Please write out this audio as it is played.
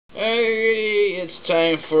it's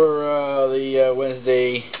time for the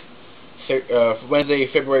Wednesday,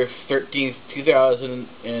 February 13th,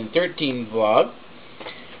 2013 vlog.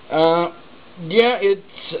 Yeah, it's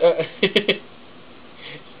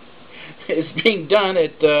it's being done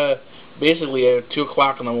at basically at 2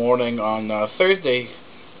 o'clock in the morning on Thursday,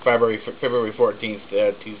 February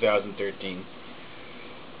 14th, 2013.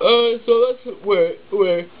 So that's where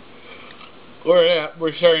we're at.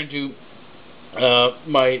 We're starting to.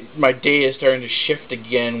 My day is starting to shift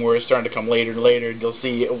again. Where it's starting to come later and later. You'll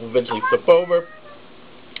see it will eventually flip over.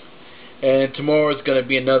 And tomorrow is going to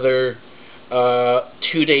be another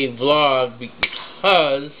 2-day vlog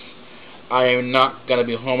because I am not going to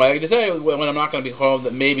be home. I decided when I'm not going to be home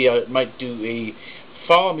that maybe I might do a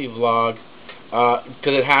follow me vlog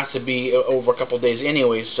because it has to be over a couple of days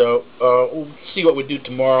anyway. So we'll see what we do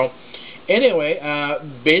tomorrow. Anyway,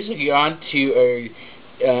 basically on to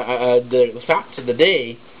the facts of the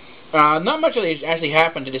day. Not much actually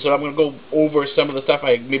happened today, so I'm going to go over some of the stuff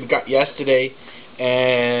I maybe got yesterday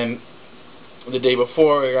and the day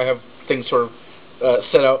before. I have things sort of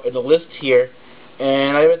set out in the list here,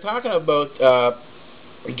 and I've been talking about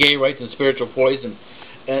gay rights and spiritual poison.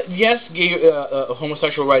 Yes,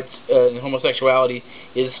 homosexual rights and homosexuality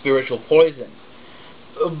is spiritual poison,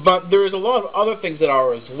 but there's a lot of other things that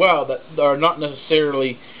are as well that are not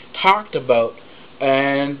necessarily talked about.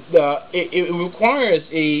 And it requires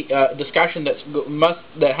a discussion that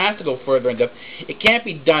has to go further in depth. It can't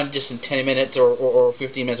be done just in 10 minutes or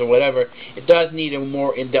 15 minutes or whatever. It does need a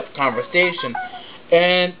more in-depth conversation.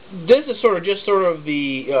 And this is just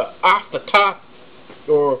the off the top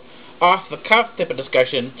or off the cuff type of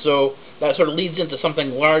discussion. So that sort of leads into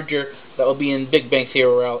something larger that will be in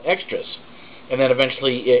BBTRL Extras. And then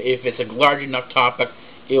eventually, if it's a large enough topic,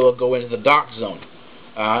 it will go into the doc zone.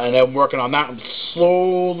 And I'm working on that. I'm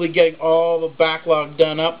slowly getting all the backlog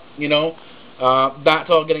done up, you know. That's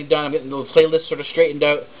all getting done. I'm getting the playlist sort of straightened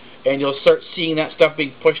out, and you'll start seeing that stuff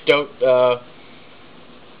being pushed out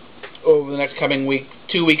over the next coming week.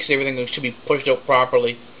 2 weeks, everything should be pushed out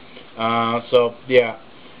properly. So, yeah.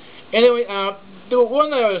 Anyway, the one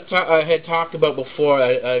that I had talked about before,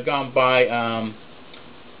 I'd gone by,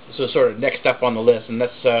 so sort of next up on the list, and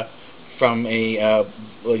that's from a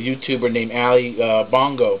YouTuber named Ali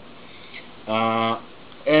Bongo,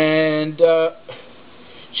 and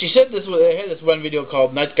she said this. They had this one video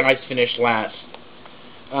called "Nice Guys Finish Last,"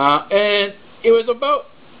 and it was about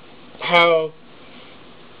how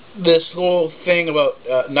this whole thing about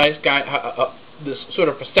nice guy, this sort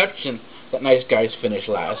of perception that nice guys finish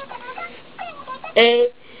last,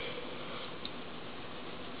 and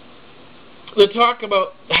they talk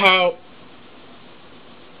about how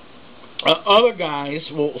other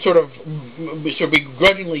guys will sort of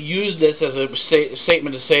begrudgingly use this as a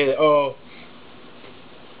statement to say that, oh,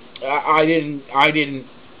 I didn't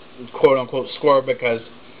quote unquote score because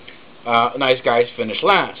nice guys finish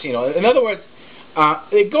last. You know, in other words,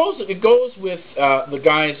 it goes with the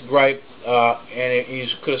guy's gripe, and you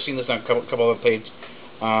could have seen this on a couple other pages.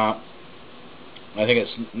 I think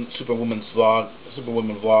it's Superwoman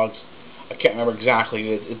Vlogs. I can't remember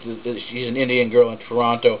exactly. She's an Indian girl in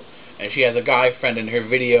Toronto. And she has a guy friend in her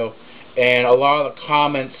video, and a lot of the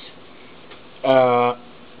comments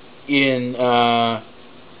in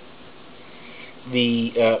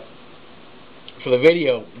for the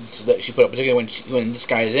video that she put up, particularly when this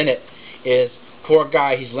guy is in it, is poor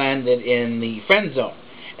guy, he's landed in the friend zone.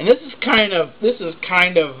 And this is kind of the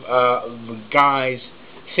guy's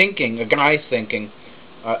thinking,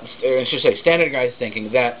 I should say standard guy's thinking,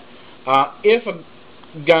 that if a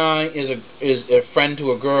guy is a friend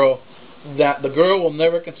to a girl, that the girl will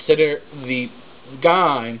never consider the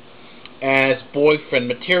guy as boyfriend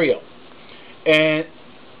material, and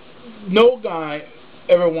no guy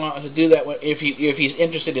ever wants to do that. If he's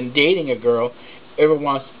interested in dating a girl, ever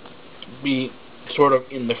wants to be sort of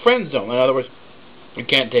in the friend zone. In other words, you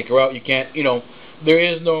can't take her out. You can't, you know, there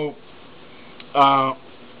is no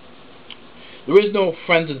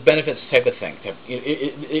friends with benefits type of thing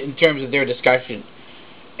in terms of their discussion.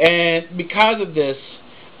 And because of this,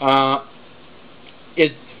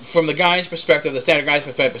 from the guy's perspective, the standard guy's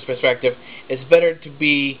perspective, it's better to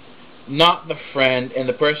be not the friend and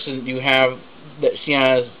the person you have that she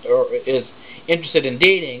has or is interested in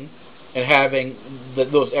dating and having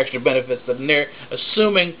those extra benefits. That they're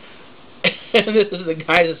assuming, and this is the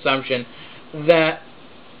guy's assumption, that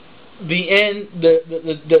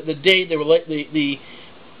the date, the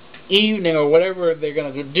evening or whatever they're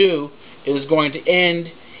going to do is going to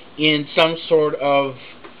end in some sort of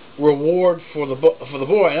reward for the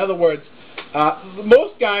boy. In other words,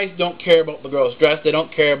 most guys don't care about the girl's dress. They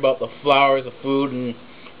don't care about the flowers, the food, and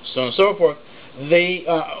so on and so forth. they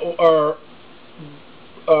are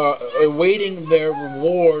awaiting their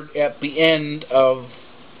reward at the end of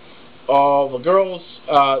all the girls'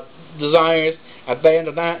 desires. At the end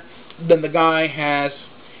of that, then the guy has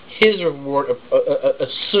his reward,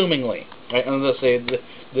 assumingly. Right? And let's say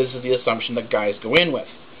this is the assumption that guys go in with.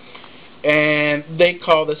 And they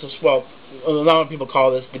call this, as well, a lot of people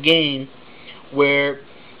call this the game, where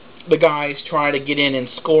the guys try to get in and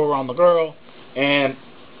score on the girl, and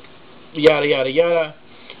yada yada yada.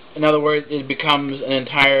 In other words, it becomes an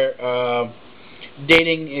entire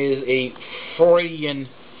dating is a Freudian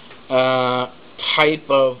type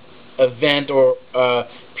of event or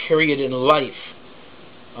period in life.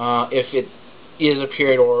 If it is a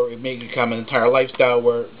period, or it may become an entire lifestyle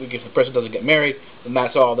where if the person doesn't get married, then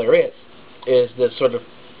that's all there is this sort of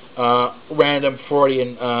random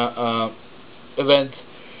Freudian event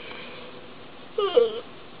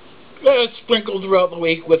sprinkled throughout the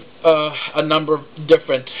week with a number of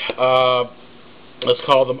different, let's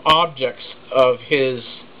call them objects of his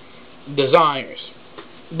desires.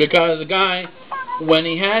 Because the guy, when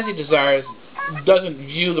he has these desires, doesn't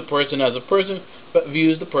view the person as a person, but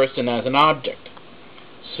views the person as an object.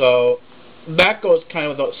 So that goes kind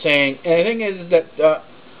of without saying. And the thing is that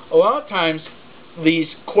a lot of times these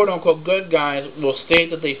quote-unquote good guys will state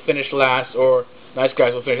that they finished last, or nice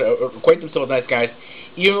guys will finish, or equate themselves as nice guys.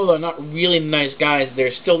 Even though they're not really nice guys,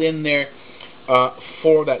 they're still in there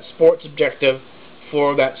for that sports objective,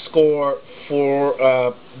 for that score,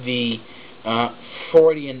 for the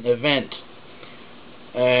Freudian event.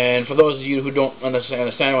 And for those of you who don't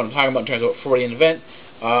understand what I'm talking about in terms of Freudian event,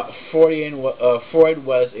 Freud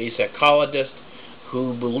was a psychologist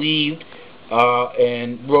who believed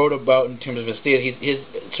and wrote about, in terms of his theory, he's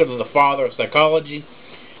sort of the father of psychology,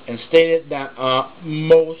 and stated that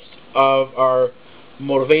most of our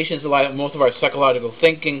motivations in life, most of our psychological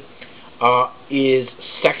thinking is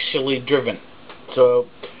sexually driven. So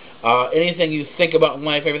anything you think about in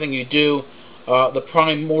life, everything you do, the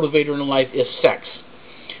prime motivator in life is sex.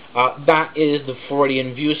 That is the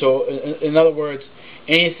Freudian view. So in other words,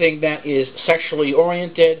 anything that is sexually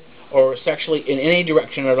oriented or sexually in any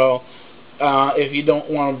direction at all, if you don't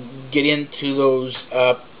want to get into those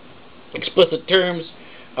explicit terms,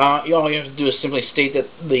 all you have to do is simply state that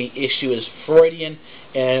the issue is Freudian,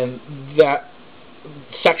 and that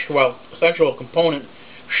sexual component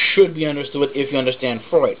should be understood if you understand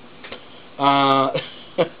Freud.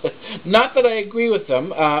 Not that I agree with them,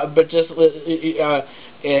 but just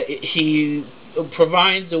he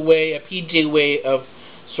provides a PG way of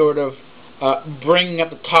sort of bringing up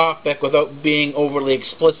the topic without being overly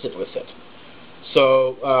explicit with it.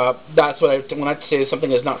 So that's what when I say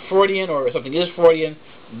something is not Freudian or something is Freudian,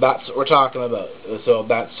 that's what we're talking about. So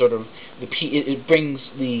that's sort of it brings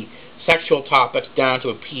the sexual topics down to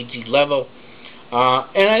a PG level.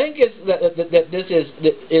 And I think that this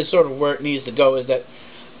is sort of where it needs to go, is that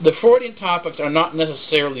the Freudian topics are not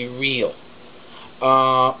necessarily real.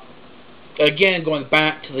 Again, going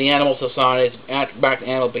back to the animal societies, back to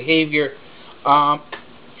animal behavior, our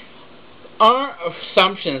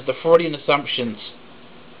assumptions, the Freudian assumptions,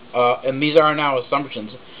 and these are now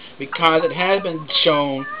assumptions, because it has been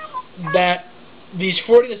shown that these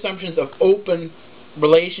Freudian assumptions of open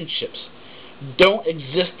relationships don't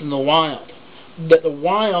exist in the wild. That the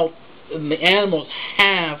wild and the animals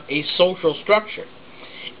have a social structure,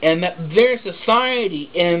 and that their society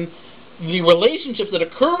and the relationships that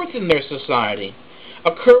occur within their society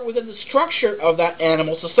occur within the structure of that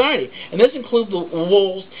animal society. And this includes the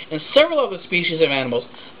wolves and several other species of animals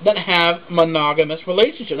that have monogamous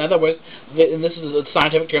relationships. In other words, and this is a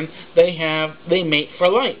scientific term, they mate for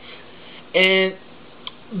life. And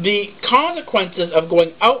the consequences of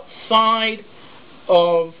going outside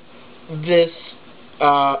of this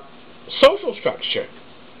social structure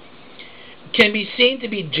can be seen to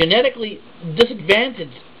be genetically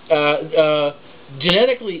disadvantaged,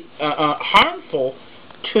 genetically harmful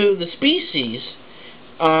to the species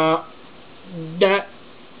that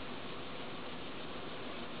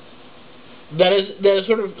is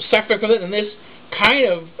sort of suffering from it. And this kind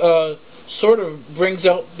of sort of brings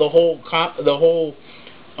out the whole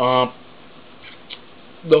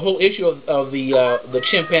issue of the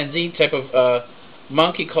chimpanzee type of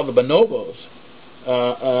monkey called the bonobos,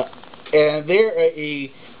 and they're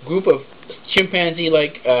a group of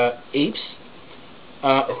chimpanzee-like apes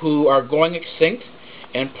who are going extinct.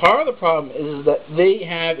 And part of the problem is that they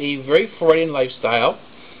have a very Freudian lifestyle,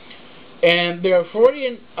 and their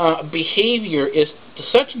Freudian behavior is to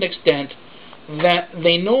such an extent that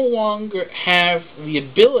they no longer have the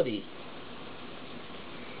ability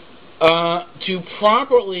to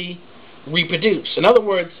properly reproduce. In other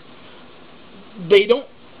words, they don't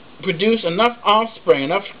produce enough offspring,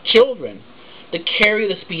 enough children to carry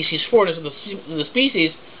the species forward. So the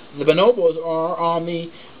species, the bonobos, are on the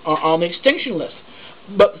extinction list.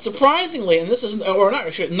 But surprisingly, and this is, or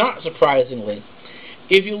not surprisingly,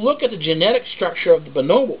 if you look at the genetic structure of the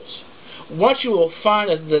bonobos, what you will find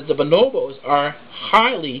is that the bonobos are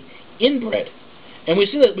highly inbred, and we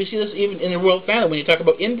see this even in the royal family when you talk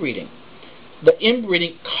about inbreeding. The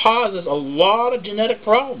inbreeding causes a lot of genetic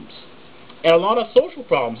problems and a lot of social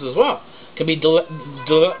problems as well. Can be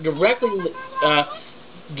directly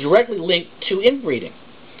linked to inbreeding.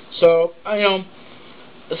 So in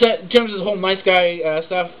terms of the whole nice guy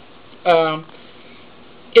stuff,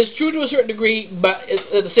 it's true to a certain degree, but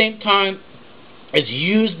at the same time, it's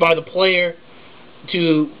used by the player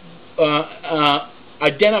to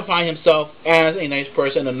identify himself as a nice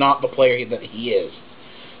person and not the player that he is.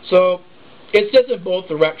 So it sits in both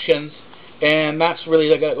directions, and that's really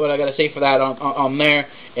what I got to say for that on there.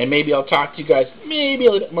 And maybe I'll talk to you guys maybe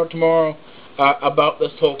a little bit more tomorrow about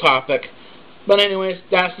this whole topic. But anyways,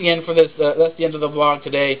 that's the end for this. That's the end of the vlog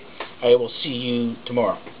today. I will see you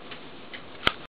tomorrow.